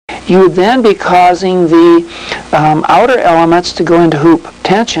you would then be causing the outer elements to go into hoop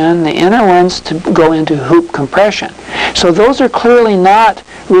tension, the inner ones to go into hoop compression. So those are clearly not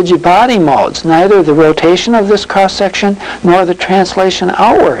rigid body modes, neither the rotation of this cross-section nor the translation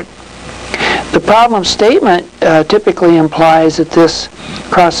outward. The problem statement typically implies that this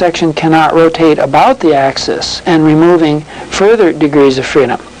cross-section cannot rotate about the axis and removing further degrees of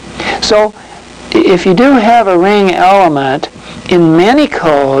freedom. So if you do have a ring element, in many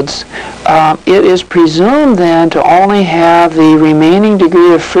codes, it is presumed then to only have the remaining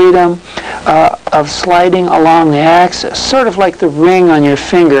degree of freedom of sliding along the axis, sort of like the ring on your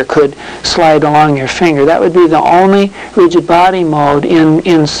finger could slide along your finger. That would be the only rigid body mode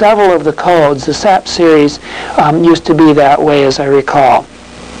in several of the codes. The SAP series used to be that way, as I recall.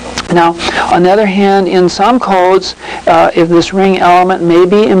 Now, on the other hand, in some codes, if this ring element may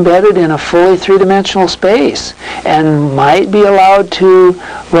be embedded in a fully three-dimensional space and might be allowed to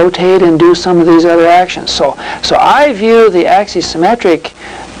rotate and do some of these other actions. So I view the axisymmetric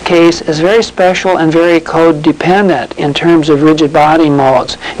case as very special and very code dependent in terms of rigid body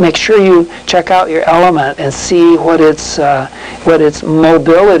modes. Make sure you check out your element and see what its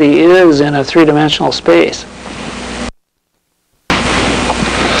mobility is in a three-dimensional space.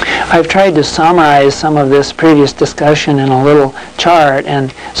 I've tried to summarize some of this previous discussion in a little chart,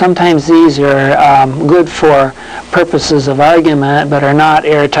 and sometimes these are good for purposes of argument but are not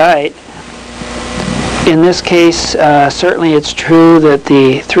airtight. In this case, certainly it's true that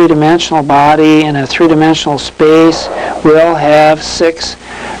the three-dimensional body in a three-dimensional space will have 6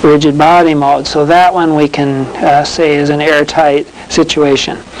 rigid body modes. So that one we can say is an airtight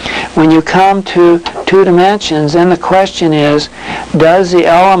situation. When you come to 2 dimensions, then the question is, does the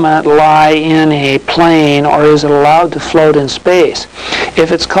element lie in a plane or is it allowed to float in space?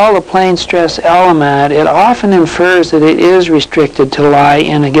 If it's called a plane stress element, it often infers that it is restricted to lie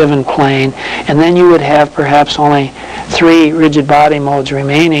in a given plane, and then you would have perhaps only 3 rigid body modes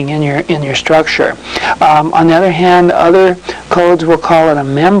remaining in your structure. On the other hand, other codes will call it a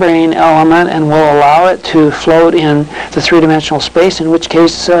membrane element and will allow it to float in the three-dimensional space, in which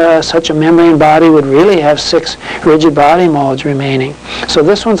case such a membrane body would really have 6 rigid body modes remaining. So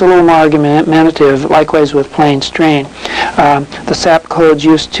this one's a little more argumentative, likewise with plane strain. The SAP codes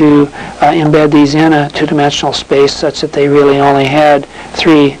used to embed these in a 2-dimensional space such that they really only had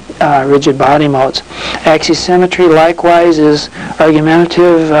 3 rigid body modes. Axisymmetry likewise is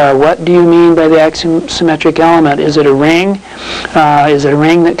argumentative. What do you mean by the axisymmetric element? Is it a ring? Is it a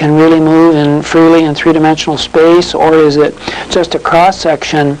ring that can really move freely in 3-dimensional space, or is it just a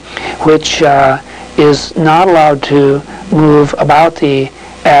cross-section which is not allowed to move about the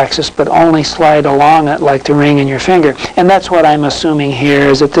axis but only slide along it like the ring in your finger? And that's what I'm assuming here,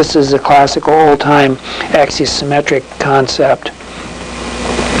 is that this is a classical old-time axisymmetric concept.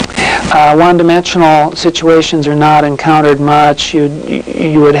 One-dimensional situations are not encountered much.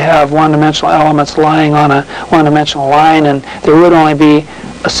 You would have one-dimensional elements lying on a one-dimensional line, and there would only be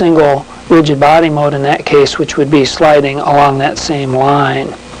a single rigid body mode in that case, which would be sliding along that same line.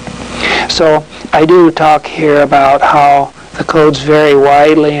 So I do talk here about how the codes vary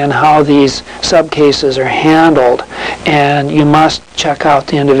widely and how these subcases are handled, and you must check out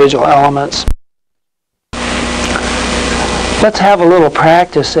the individual elements. Let's have a little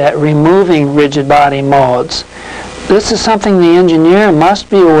practice at removing rigid body modes. This is something the engineer must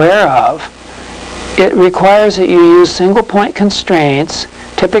be aware of. It requires that you use single point constraints,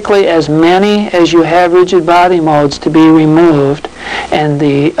 typically as many as you have rigid body modes to be removed, and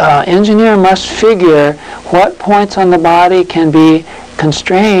the engineer must figure what points on the body can be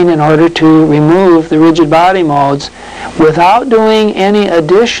constrained in order to remove the rigid body modes without doing any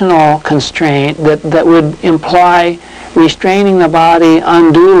additional constraint that would imply restraining the body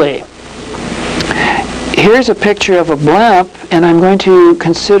unduly. Here's a picture of a blimp, and I'm going to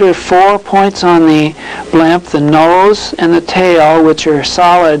consider 4 points on the blimp: the nose and the tail, which are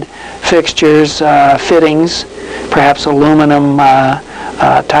solid fixtures, fittings, perhaps aluminum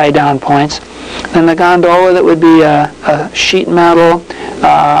tie-down points. Then the gondola, that would be a sheet metal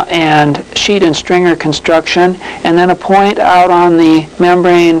and sheet and stringer construction, and then a point out on the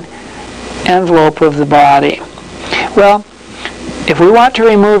membrane envelope of the body. Well, if we want to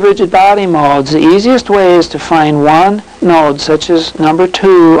remove rigid body modes, the easiest way is to find one node, such as number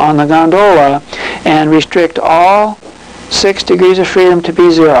 2 on the gondola, and restrict all 6 degrees of freedom to be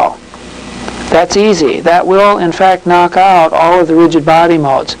 0. That's easy. That will, in fact, knock out all of the rigid body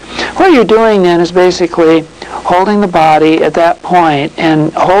modes. What you're doing then is basically holding the body at that point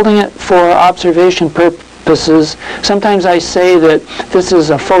and holding it for observation purposes. Sometimes I say that this is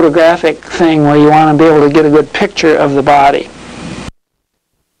a photographic thing where you want to be able to get a good picture of the body.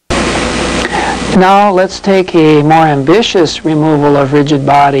 Now let's take a more ambitious removal of rigid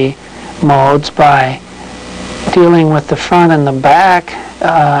body modes by dealing with the front and the back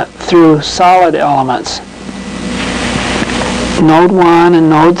through solid elements. Node 1 and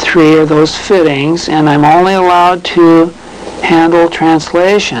Node 3 are those fittings, and I'm only allowed to handle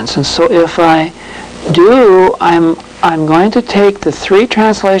translations. And so if I do, I'm going to take the 3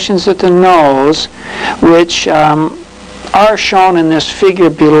 translations at the nose, which are shown in this figure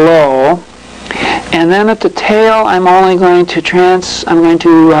below, and then at the tail I'm only going to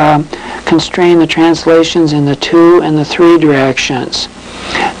constrain the translations in the 2 and the 3 directions.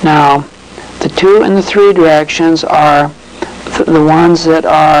 Now, the 2 and the 3 directions are the ones that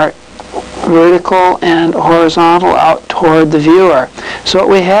are vertical and horizontal out toward the viewer. So what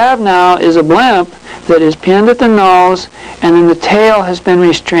we have now is a blimp that is pinned at the nose, and then the tail has been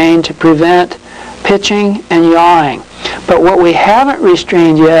restrained to prevent pitching and yawing. But what we haven't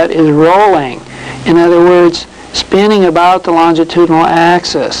restrained yet is rolling. In other words, spinning about the longitudinal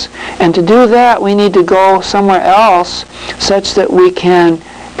axis. And to do that, we need to go somewhere else such that we can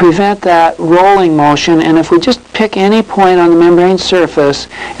prevent that rolling motion. And if we just pick any point on the membrane surface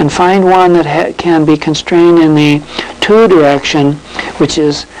and find one that can be constrained in the 2 direction, which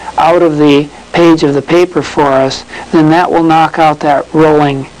is out of the page of the paper for us, then that will knock out that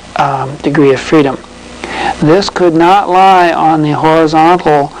rolling degree of freedom. This could not lie on the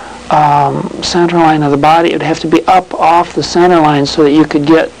horizontal center line of the body. It would have to be up off the center line so that you could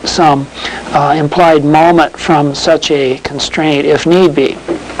get some implied moment from such a constraint if need be.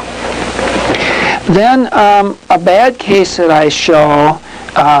 Then a bad case that I show,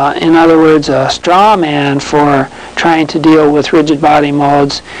 in other words a straw man for trying to deal with rigid body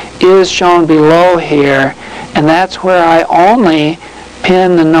modes, is shown below here, and that's where I only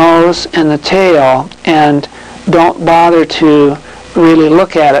pin the nose and the tail and don't bother to really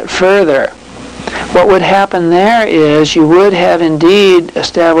look at it further. What would happen there is you would have indeed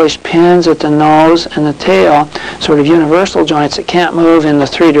established pins at the nose and the tail, sort of universal joints that can't move in the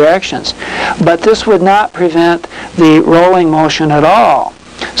 3 directions. But this would not prevent the rolling motion at all.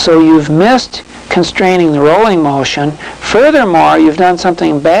 So you've missed constraining the rolling motion. Furthermore, you've done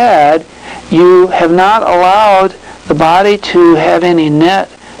something bad. You have not allowed the body to have any net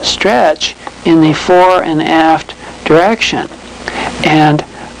stretch in the fore and aft direction. And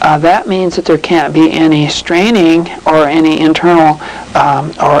that means that there can't be any straining or any internal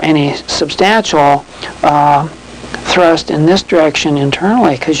or any substantial thrust in this direction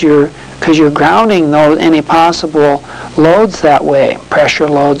internally, because you're grounding any possible loads that way, pressure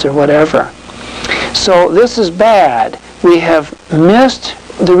loads or whatever. So this is bad. We have missed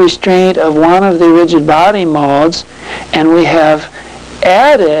the restraint of one of the rigid body modes, and we have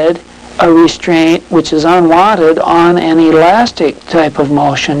added a restraint which is unwanted on an elastic type of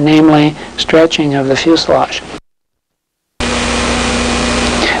motion, namely stretching of the fuselage.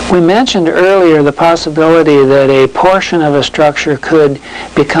 We mentioned earlier the possibility that a portion of a structure could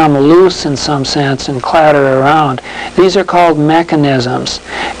become loose in some sense and clatter around. These are called mechanisms,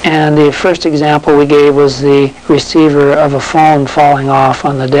 and the first example we gave was the receiver of a phone falling off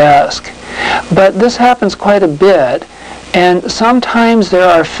on the desk. But this happens quite a bit. And sometimes there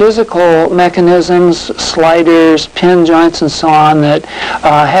are physical mechanisms, sliders, pin joints, and so on that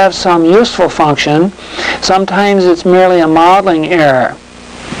have some useful function. Sometimes it's merely a modeling error.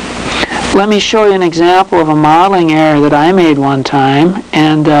 Let me show you an example of a modeling error that I made one time.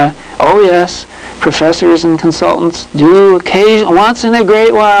 And oh yes, professors and consultants do occasionally, once in a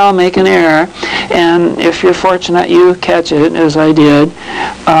great while, make an error. And if you're fortunate, you catch it, as I did.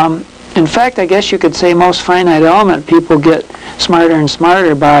 In fact, I guess you could say most finite element people get smarter and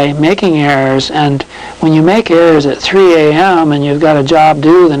smarter by making errors, and when you make errors at 3 a.m. and you've got a job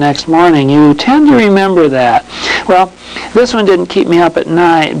due the next morning, you tend to remember that. Well, this one didn't keep me up at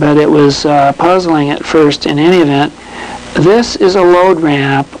night, but it was puzzling at first in any event. This is a load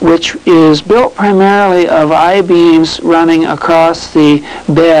ramp which is built primarily of I-beams running across the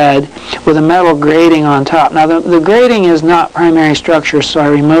bed with a metal grating on top. Now the grating is not primary structure, so I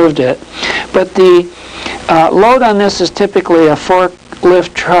removed it. But the load on this is typically a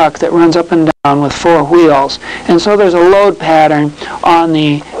forklift truck that runs up and down with 4 wheels. And so there's a load pattern on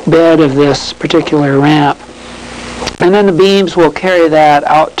the bed of this particular ramp. And then the beams will carry that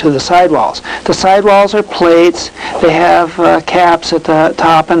out to the sidewalls. The sidewalls are plates. They have caps at the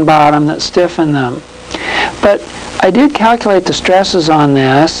top and bottom that stiffen them. But I did calculate the stresses on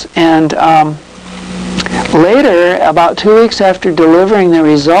this, and later, about 2 weeks after delivering the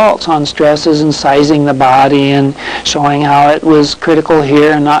results on stresses and sizing the body and showing how it was critical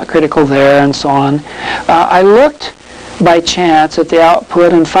here and not critical there and so on, I looked by chance at the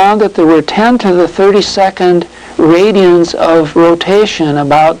output and found that there were 10 to the 32nd radians of rotation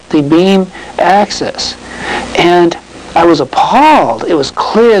about the beam axis. And I was appalled. It was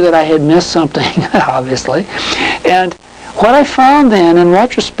clear that I had missed something, obviously. And what I found then, in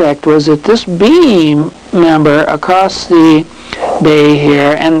retrospect, was that this beam member across the bay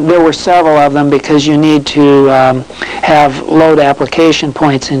here, and there were several of them because you need to have load application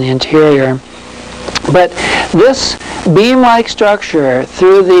points in the interior. But this beam-like structure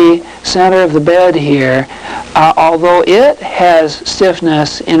through the center of the bed here, although it has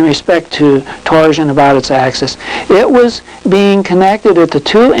stiffness in respect to torsion about its axis, it was being connected at the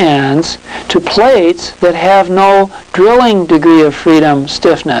two ends to plates that have no drilling degree of freedom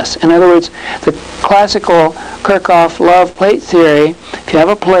stiffness. In other words, the classical Kirchhoff-Love plate theory, if you have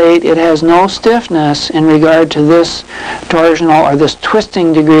a plate, it has no stiffness in regard to this torsional or this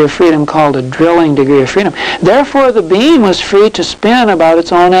twisting degree of freedom called a drilling degree of freedom. Therefore, the beam was free to spin about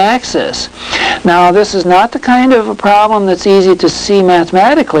its own axis. Now, this is not the kind of a problem that's easy to see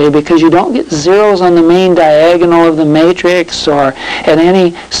mathematically because you don't get zeros on the main diagonal of the matrix or at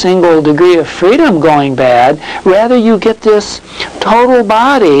any single degree of freedom going bad. Rather, you get this total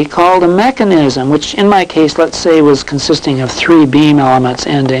body called a mechanism, which in my case, let's say, was consisting of 3 beam elements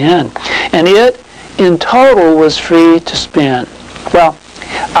end to end. And it, in total, was free to spin. Well,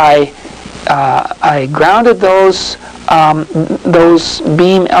 I grounded those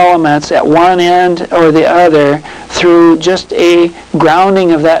beam elements at one end or the other through just a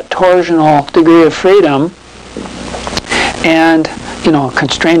grounding of that torsional degree of freedom and,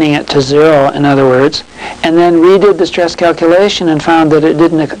 constraining it to 0, in other words, and then redid the stress calculation and found that it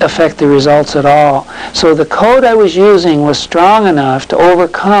didn't affect the results at all. So the code I was using was strong enough to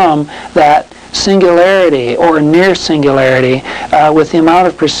overcome that singularity or near singularity with the amount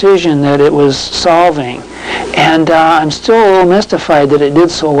of precision that it was solving. And I'm still a little mystified that it did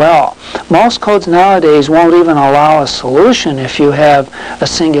so well. Most codes nowadays won't even allow a solution if you have a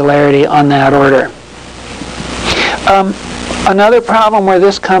singularity on that order. Another problem where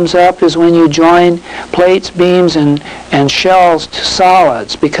this comes up is when you join plates, beams, and shells to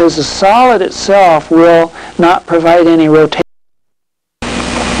solids, because the solid itself will not provide any rotation.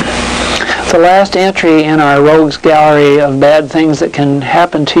 The last entry in our rogues gallery of bad things that can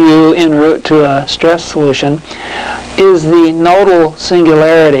happen to you en route to a stress solution is the nodal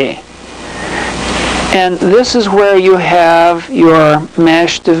singularity. And this is where you have your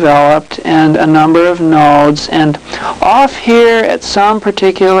mesh developed and a number of nodes, and off here at some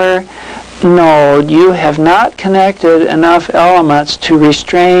particular node you have not connected enough elements to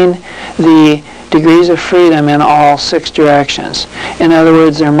restrain the degrees of freedom in all 6 directions. In other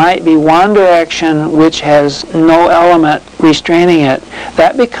words, there might be one direction which has no element restraining it.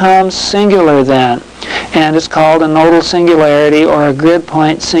 That becomes singular then, and it's called a nodal singularity or a grid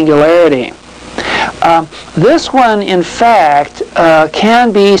point singularity. This one, in fact,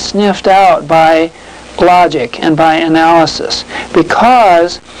 can be sniffed out by logic and by analysis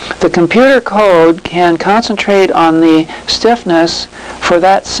because the computer code can concentrate on the stiffness for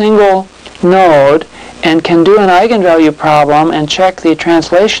that single node and can do an eigenvalue problem and check the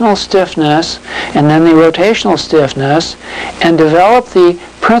translational stiffness and then the rotational stiffness and develop the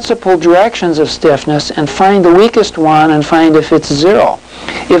principal directions of stiffness and find the weakest one and find if it's 0.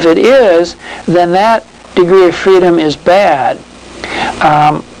 If it is, then that degree of freedom is bad.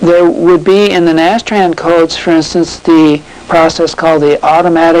 There would be in the Nastran codes, for instance, the process called the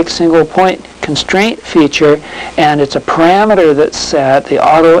automatic single point constraint feature, and it's a parameter that's set, the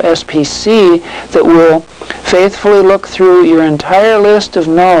auto SPC, that will faithfully look through your entire list of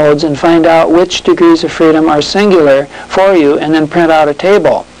nodes and find out which degrees of freedom are singular for you and then print out a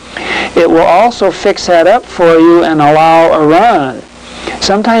table. It will also fix that up for you and allow a run.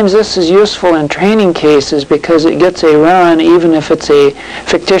 Sometimes this is useful in training cases because it gets a run even if it's a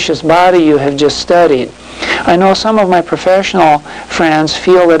fictitious body you have just studied. I know some of my professional friends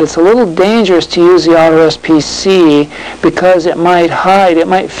feel that it's a little dangerous to use the auto SPC because it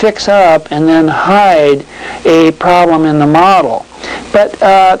might fix up and then hide a problem in the model. But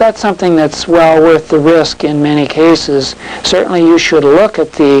that's something that's well worth the risk in many cases. Certainly you should look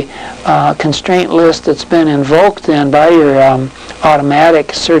at the constraint list that's been invoked then by your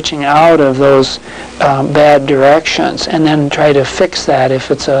automatic searching out of those bad directions and then try to fix that if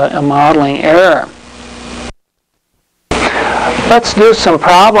it's a modeling error. Let's do some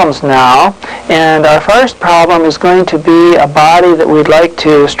problems now, and our first problem is going to be a body that we'd like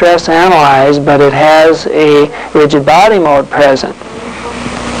to stress analyze, but it has a rigid body mode present.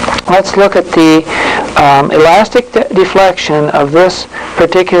 let's look at the elastic deflection of this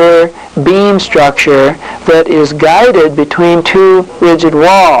particular beam structure that is guided between two rigid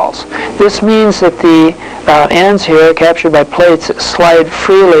walls. This means that the ends here, captured by plates, slide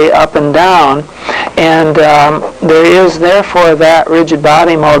freely up and down, and there is therefore that rigid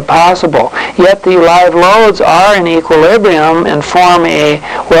body mode possible. Yet the live loads are in equilibrium and form a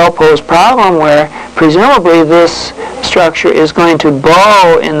well-posed problem where presumably this structure is going to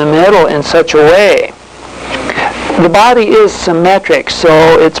bow in the middle in such a way. The body is symmetric,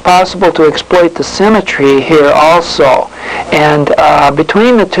 so it's possible to exploit the symmetry here also. And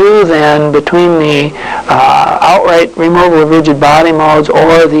between the two then, between the outright removal of rigid body modes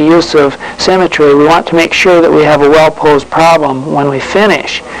or the use of symmetry, we want to make sure that we have a well-posed problem when we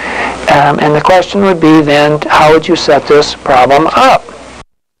finish. And the question would be then, how would you set this problem up?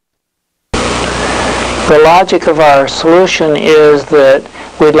 The logic of our solution is that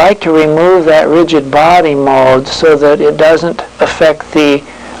we'd like to remove that rigid body mode so that it doesn't affect the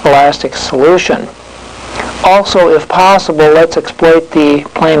elastic solution. Also, if possible, let's exploit the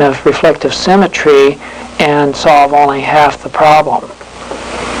plane of reflective symmetry and solve only half the problem.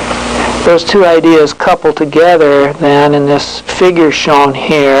 Those two ideas couple together then in this figure shown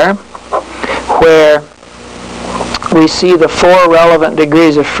here, where we see the 4 relevant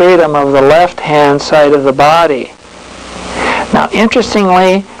degrees of freedom of the left-hand side of the body. Now,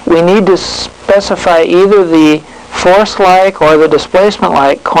 interestingly, we need to specify either the force-like or the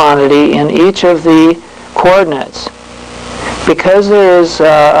displacement-like quantity in each of the coordinates. Because there is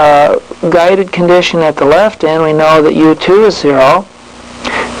a guided condition at the left end, we know that U2 is 0.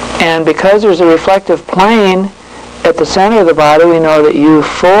 And because there's a reflective plane at the center of the body, we know that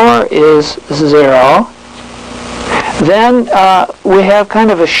U4 is 0. Then we have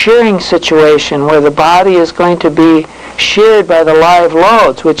kind of a shearing situation where the body is going to be sheared by the live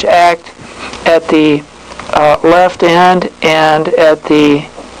loads, which act at the left end and at the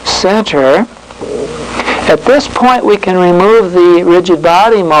center. At this point, we can remove the rigid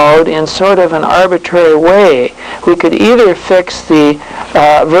body mode in sort of an arbitrary way. We could either fix the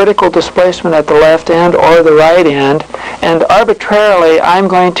vertical displacement at the left end or the right end, and arbitrarily I'm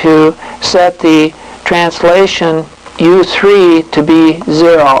going to set the translation U3 to be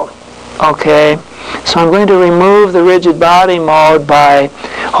 0. Okay? So I'm going to remove the rigid body mode by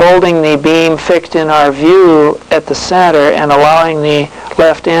holding the beam fixed in our view at the center and allowing the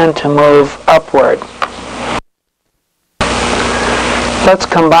left end to move upward. Let's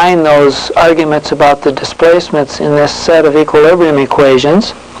combine those arguments about the displacements in this set of equilibrium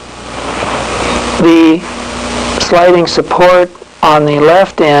equations. The sliding support on the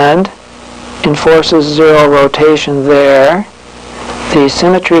left end enforces 0 rotation there. The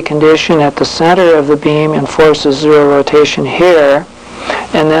symmetry condition at the center of the beam enforces 0 rotation here.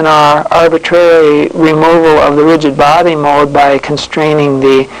 And then our arbitrary removal of the rigid body mode by constraining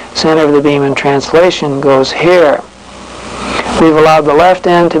the center of the beam in translation goes here. We've allowed the left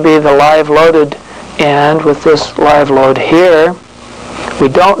end to be the live loaded end with this live load here. We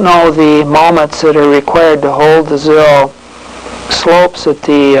don't know the moments that are required to hold the 0 slopes at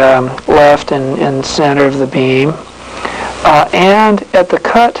the left and center of the beam. And at the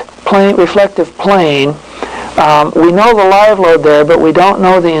cut plane, reflective plane, we know the live load there, but we don't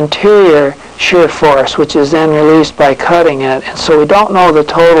know the interior shear force, which is then released by cutting it. And so we don't know the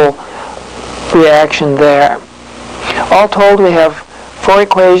total reaction there. All told, we have 4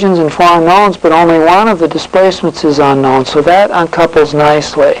 equations and 4 unknowns, but only one of the displacements is unknown, so that uncouples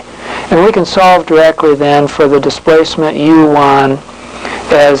nicely. And we can solve directly then for the displacement U1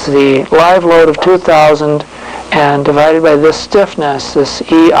 as the live load of 2,000 and divided by this stiffness, this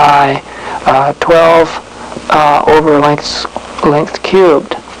EI, 12 over length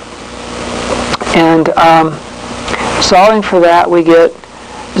cubed. And solving for that, we get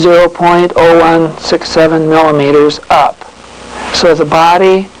 0.0167 millimeters up. So the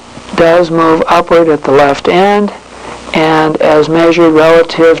body does move upward at the left end, and as measured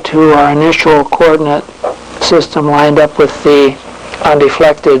relative to our initial coordinate system lined up with the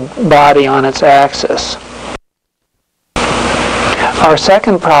undeflected body on its axis. Our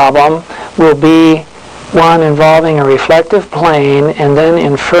second problem will be one involving a reflective plane and then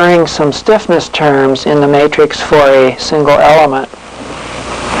inferring some stiffness terms in the matrix for a single element.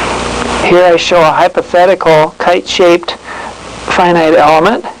 Here I show a hypothetical kite-shaped finite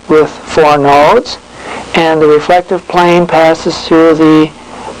element with 4 nodes, and the reflective plane passes through the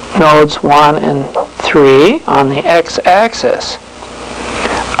nodes 1 and 3 on the x-axis.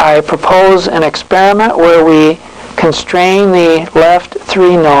 I propose an experiment where we constrain the left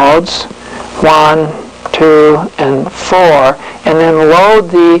 3 nodes, 1, 2, 2, and 4, and then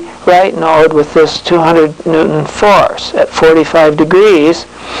load the right node with this 200 Newton force at 45 degrees,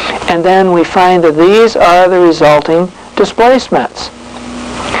 and then we find that these are the resulting displacements.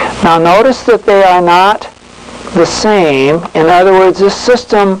 Now notice that they are not the same. In other words, this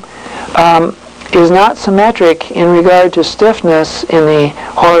system is not symmetric in regard to stiffness in the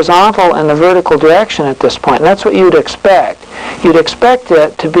horizontal and the vertical direction at this point. And that's what you'd expect. You'd expect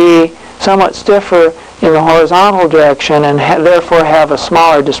it to be somewhat stiffer in the horizontal direction and therefore have a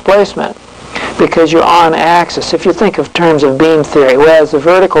smaller displacement because you're on axis, if you think of terms of beam theory, whereas the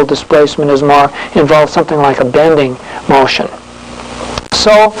vertical displacement is more involves something like a bending motion.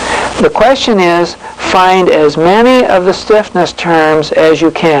 So the question is, find as many of the stiffness terms as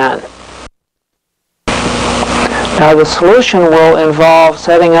you can. Now the solution will involve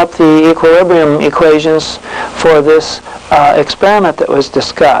setting up the equilibrium equations for this experiment that was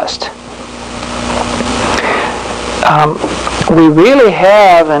discussed. We really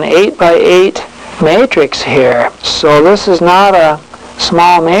have an 8 by 8 matrix here, so this is not a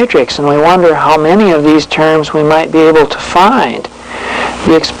small matrix, and we wonder how many of these terms we might be able to find.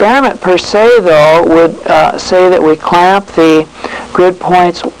 The experiment per se, though, would say that we clamp the grid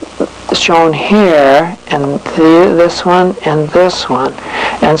points shown here, and this one, and this one.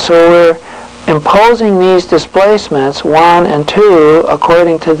 And so we're imposing these displacements, 1 and 2,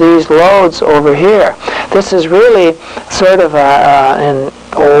 according to these loads over here. This is really sort of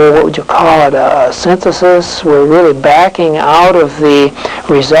what would you call it, a synthesis. We're really backing out of the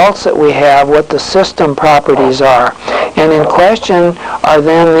results that we have what the system properties are. And in question are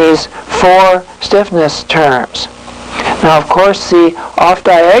then these 4 stiffness terms. Now, of course, the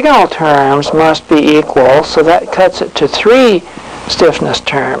off-diagonal terms must be equal, so that cuts it to 3 stiffness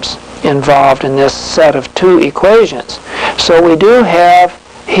terms involved in this set of 2 equations. So we do have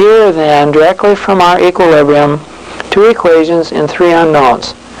here then, directly from our equilibrium, 2 equations and 3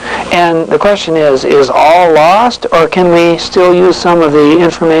 unknowns. And the question is all lost, or can we still use some of the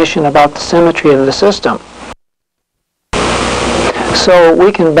information about the symmetry of the system? So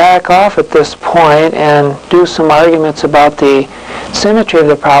we can back off at this point and do some arguments about the symmetry of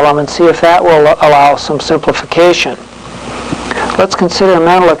the problem and see if that will allow some simplification. Let's consider a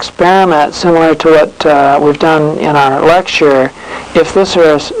mental experiment similar to what we've done in our lecture. If this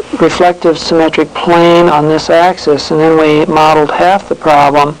are a reflective symmetric plane on this axis, and then we modeled half the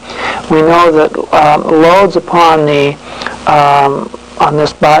problem, we know that loads upon the on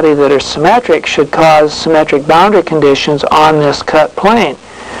this body that are symmetric should cause symmetric boundary conditions on this cut plane.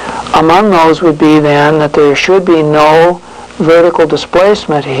 Among those would be then that there should be no vertical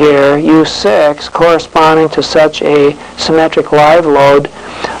displacement here, U6, corresponding to such a symmetric live load,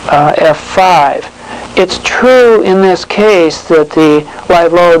 F5. It's true in this case that the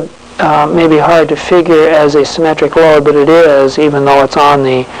live load may be hard to figure as a symmetric load, but it is, even though it's on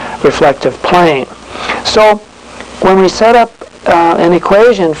the reflective plane. So when we set up an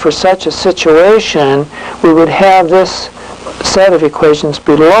equation for such a situation, we would have this set of equations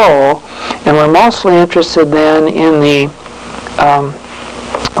below, and we're mostly interested then in the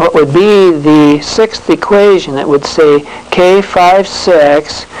what would be the 6th equation. It would say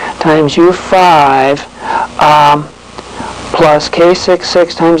K56 times U5 plus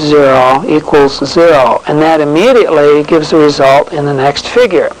K66 times 0 equals 0, and that immediately gives the result in the next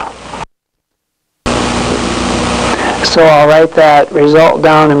figure. So I'll write that result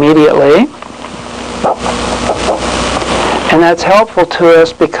down immediately. And that's helpful to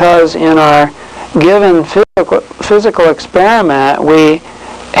us because in our given physical experiment, we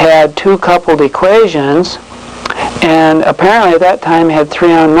had 2 coupled equations, and apparently at that time had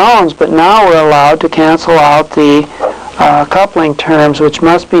 3 unknowns, but now we're allowed to cancel out the coupling terms, which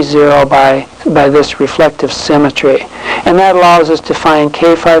must be 0 by this reflective symmetry. And that allows us to find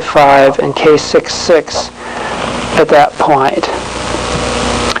K55 and K66 at that point.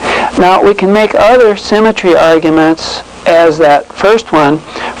 Now we can make other symmetry arguments as that first one.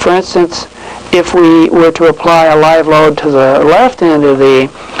 For instance, if we were to apply a live load to the left end of the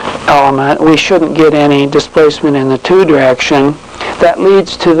element, we shouldn't get any displacement in the 2 direction. That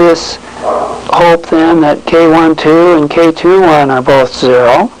leads to this hope then that K12 and K21 are both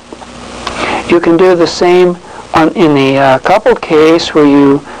 0. You can do the same in the coupled case where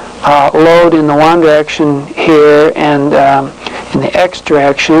you load in the 1 direction here and in the x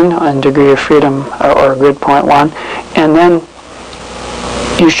direction on degree of freedom or grid point 1, and then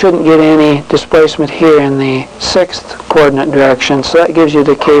you shouldn't get any displacement here in the 6th coordinate direction, so that gives you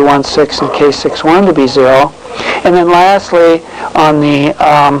the K16 and K61 to be 0. And then lastly, on the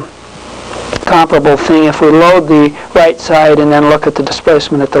comparable thing. If we load the right side and then look at the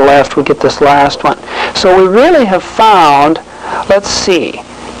displacement at the left, we get this last one. So we really have found, let's see,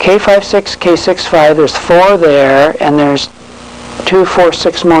 K56, K65, there's 4 there, and there's 2, 4,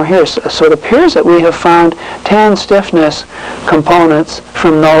 6 more here. So it appears that we have found 10 stiffness components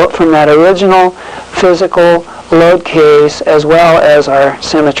from that original physical load case, as well as our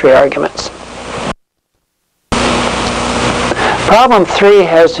symmetry arguments. Problem 3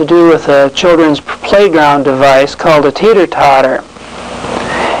 has to do with a children's playground device called a teeter-totter.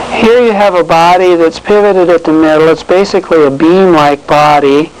 Here you have a body that's pivoted at the middle. It's basically a beam-like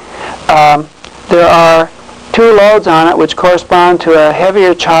body. There are 2 loads on it which correspond to a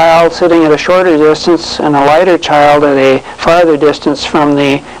heavier child sitting at a shorter distance and a lighter child at a farther distance from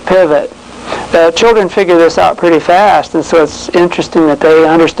the pivot. The children figure this out pretty fast, and so it's interesting that they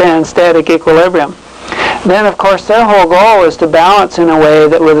understand static equilibrium. Then, of course, their whole goal is to balance in a way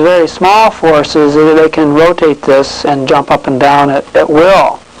that with very small forces they can rotate this and jump up and down at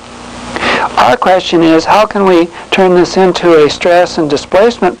will. Our question is, how can we turn this into a stress and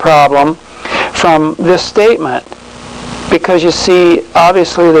displacement problem from this statement? Because you see,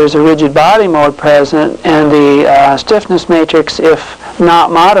 obviously there's a rigid body mode present, and the stiffness matrix, if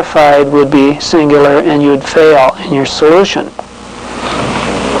not modified, would be singular, and you'd fail in your solution.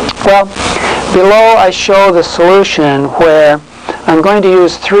 Well, below I show the solution where I'm going to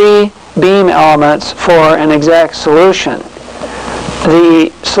use 3 beam elements for an exact solution.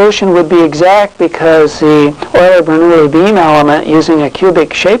 The solution would be exact because the Euler-Bernoulli beam element using a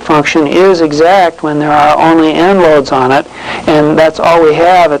cubic shape function is exact when there are only n loads on it, and that's all we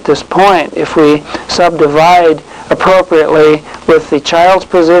have at this point. If we subdivide appropriately with the child's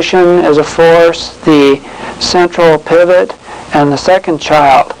position as a force, the central pivot, and the second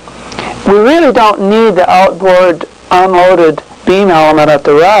child, we really don't need the outboard unloaded beam element at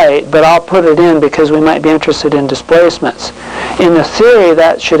the right, but I'll put it in because we might be interested in displacements. In the theory,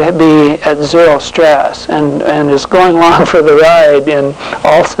 that should be at 0 stress and is going along for the ride in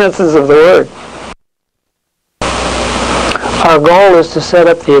all senses of the word. Our goal is to set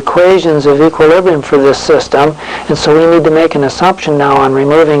up the equations of equilibrium for this system, and so we need to make an assumption now on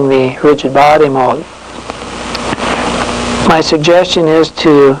removing the rigid body mode. My suggestion is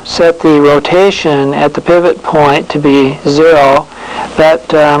to set the rotation at the pivot point to be 0. That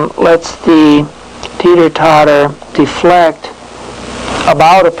lets the teeter-totter deflect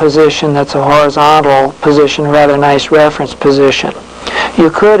about a position that's a horizontal position, a rather nice reference position. You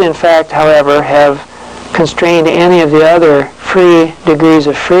could, in fact, however, have constrained any of the other free degrees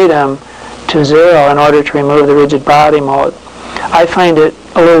of freedom to 0 in order to remove the rigid body mode. I find it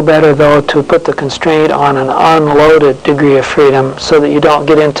a little better, though, to put the constraint on an unloaded degree of freedom so that you don't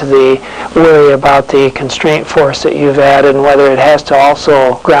get into the worry about the constraint force that you've added and whether it has to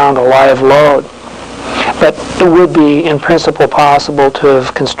also ground a live load. But it would be, in principle, possible to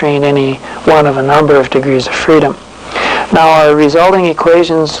have constrained any one of a number of degrees of freedom. Now, our resulting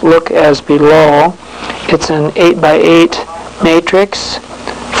equations look as below. It's an 8 by 8 matrix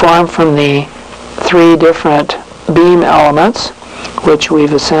formed from the 3 different beam elements, which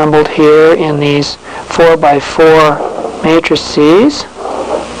we've assembled here in these 4 by 4 matrices.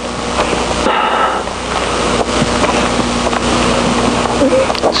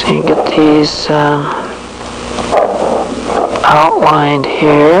 So you get these outlined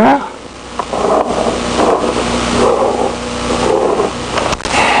here.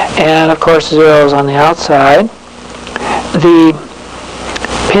 And of course 0 is on the outside. The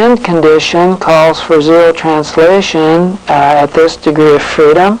pinned condition calls for 0 translation at this degree of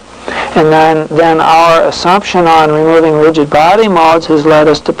freedom, and then our assumption on removing rigid body modes has led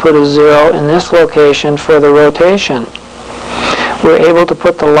us to put a 0 in this location for the rotation. We're able to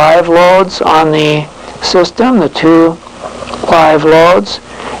put the live loads on the system, the 2 live loads,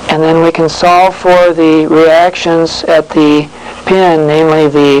 and then we can solve for the reactions at the pin, namely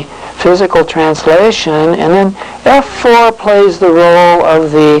the physical translation, and then F4 plays the role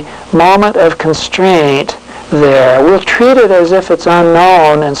of the moment of constraint there. We'll treat it as if it's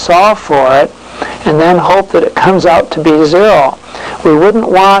unknown and solve for it, and then hope that it comes out to be 0. We wouldn't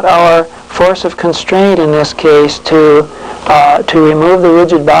want our force of constraint in this case to remove the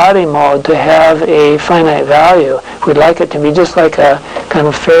rigid body mode to have a finite value. We'd like it to be just like a kind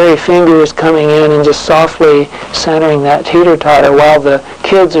of fairy fingers coming in and just softly centering that teeter-totter while the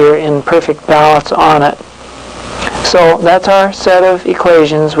kids are in perfect balance on it. So that's our set of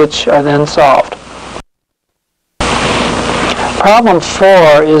equations, which are then solved. Problem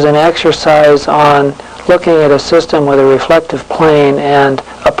 4 is an exercise on looking at a system with a reflective plane and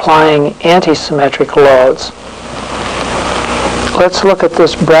applying antisymmetric loads. let's look at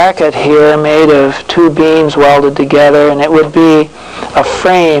this bracket here made of two beams welded together, and it would be a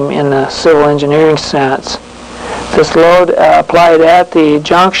frame in the civil engineering sense. This load applied at the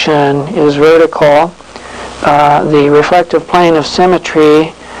junction is vertical. The reflective plane of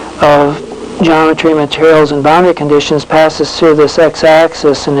symmetry of geometry, materials, and boundary conditions passes through this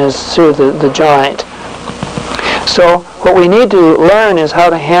x-axis and is through the joint. So what we need to learn is how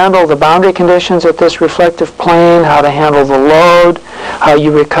to handle the boundary conditions at this reflective plane, how to handle the load, how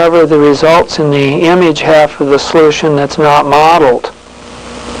you recover the results in the image half of the solution that's not modeled.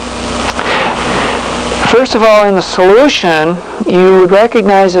 First of all, in the solution, you would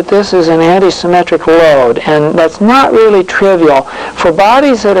recognize that this is an antisymmetric load, and that's not really trivial. For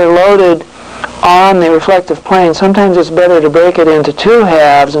bodies that are loaded on the reflective plane, sometimes it's better to break it into two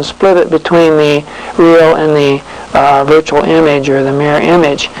halves and split it between the real and the virtual image or the mirror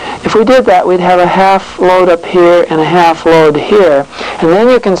image. If we did that, we'd have a half load up here and a half load here. And then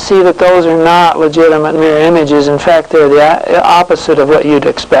you can see that those are not legitimate mirror images. In fact, they're the opposite of what you'd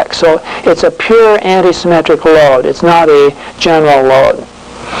expect. So it's a pure antisymmetric load. It's not a general load.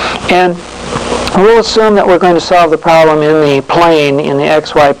 And we'll assume that we're going to solve the problem in the plane, in the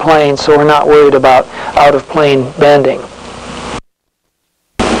XY plane, so we're not worried about out-of-plane bending.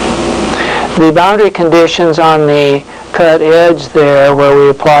 The boundary conditions on the cut edge there, where we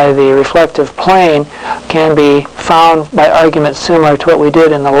apply the reflective plane, can be found by arguments similar to what we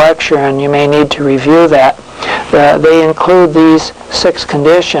did in the lecture, and you may need to review that. They include these 6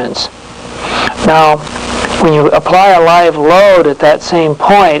 conditions. Now, when you apply a live load at that same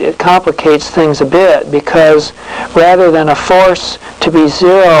point, it complicates things a bit, because rather than a force to be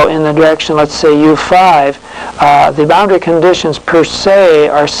 0 in the direction, let's say U5, the boundary conditions per se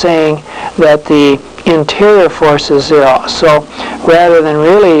are saying that the interior force is 0. So rather than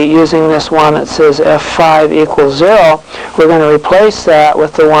really using this one that says F5 equals 0, we're going to replace that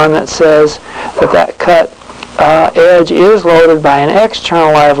with the one that says that that cut edge is loaded by an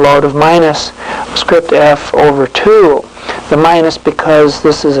external live load of minus script F over 2. The minus because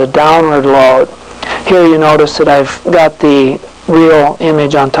this is a downward load. Here you notice that I've got the real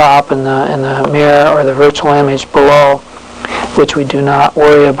image on top and the mirror or the virtual image below, which we do not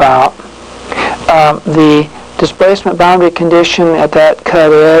worry about. The displacement boundary condition at that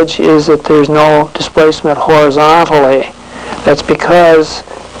cut edge is that there's no displacement horizontally. That's because,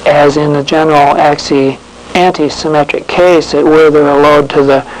 as in the general anti-symmetric case, that were there a load to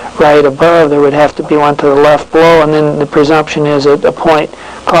the right above, there would have to be one to the left below, and then the presumption is that a point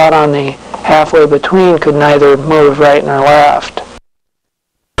caught on the halfway between could neither move right nor left.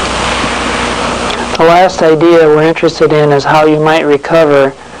 The last idea we're interested in is how you might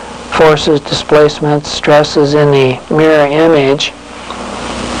recover forces, displacements, stresses in the mirror image.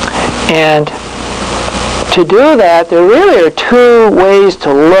 And to do that, there really are 2 ways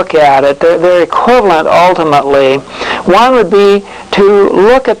to look at it. They're equivalent ultimately. One would be to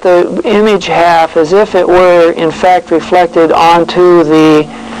look at the image half as if it were in fact reflected onto the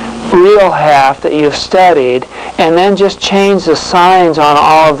real half that you've studied, and then just change the signs on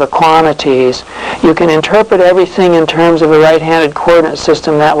all of the quantities. You can interpret everything in terms of a right-handed coordinate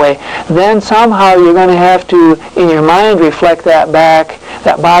system that way. Then somehow you're going to have to, in your mind, reflect that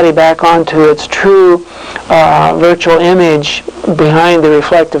body back onto its true virtual image behind the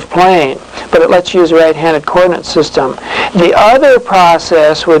reflective plane. But it lets you use a right-handed coordinate system. The other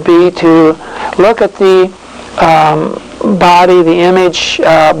process would be to look at the body, the image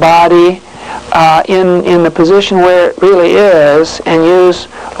body, in the position where it really is, and use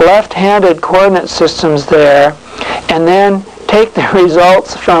left-handed coordinate systems there, and then take the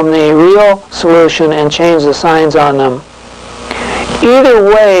results from the real solution and change the signs on them. Either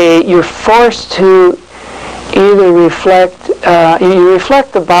way, you're forced to either reflect, you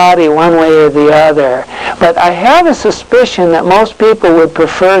reflect the body one way or the other. But I have a suspicion that most people would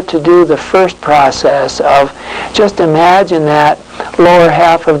prefer to do the first process of just imagine that lower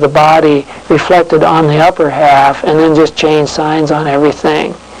half of the body reflected on the upper half, and then just change signs on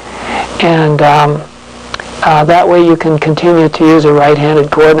everything. And that way you can continue to use a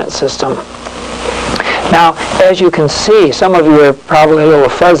right-handed coordinate system. Now, as you can see, some of you are probably a little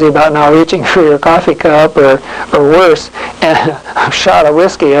fuzzy about now reaching for your coffee cup or worse, and a shot of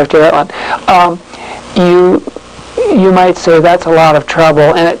whiskey after that one. You might say that's a lot of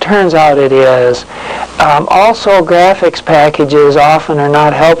trouble, and it turns out it is. Also, graphics packages often are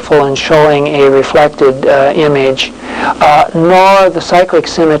not helpful in showing a reflected image, nor the cyclic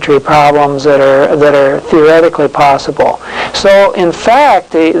symmetry problems that are theoretically possible. So, in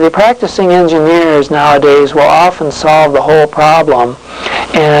fact, the practicing engineers nowadays will often solve the whole problem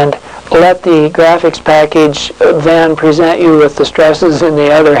and let the graphics package then present you with the stresses in the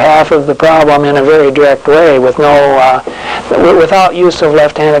other half of the problem in a very direct way, with without use of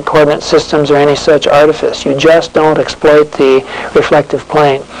left-handed coordinate systems or any such artifice. You just don't exploit the reflective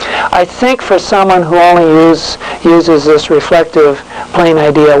plane. I think for someone who only uses this reflective plane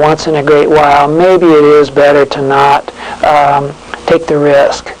idea once in a great while, maybe it is better to not take the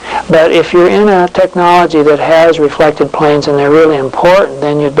risk. But if you're in a technology that has reflected planes and they're really important,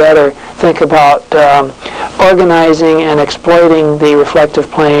 then you'd better think about organizing and exploiting the reflective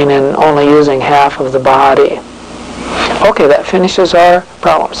plane and only using half of the body. Okay, that finishes our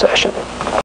problem session.